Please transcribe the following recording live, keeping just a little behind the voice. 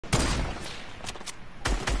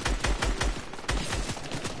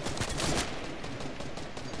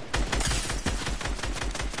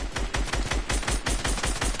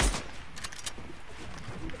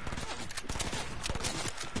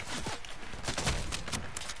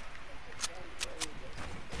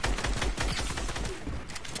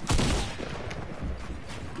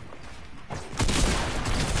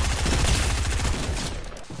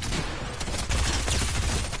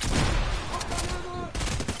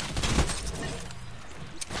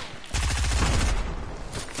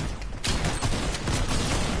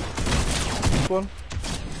one.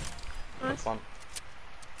 Nice. One.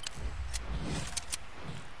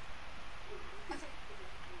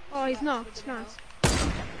 Oh, he's knocked. Nice.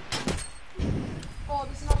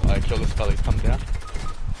 Alright, kill this fella, he's come down.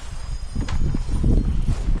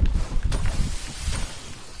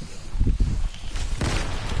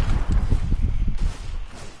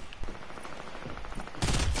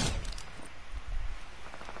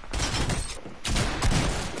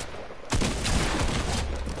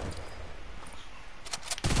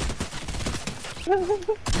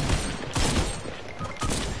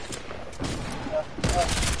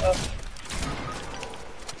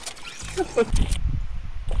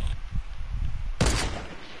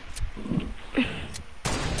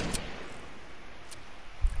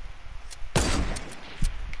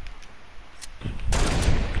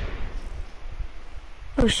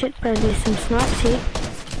 Oh shit, bro, there's some snipes here.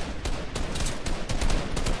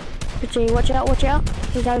 Richie, watch out, watch out.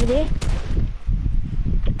 He's over there.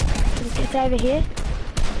 It's over here.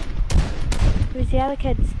 Who's the other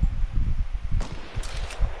kids?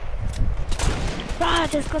 Bro, I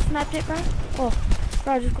just got sniped at, bro. Oh,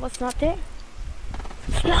 bro, I just got sniped at.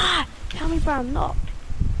 Ah! Tell me, bro, I'm knocked.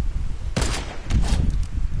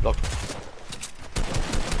 Look.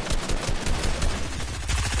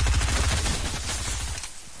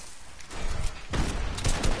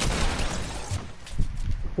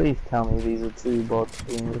 Please tell me these are two bots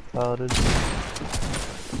being retarded.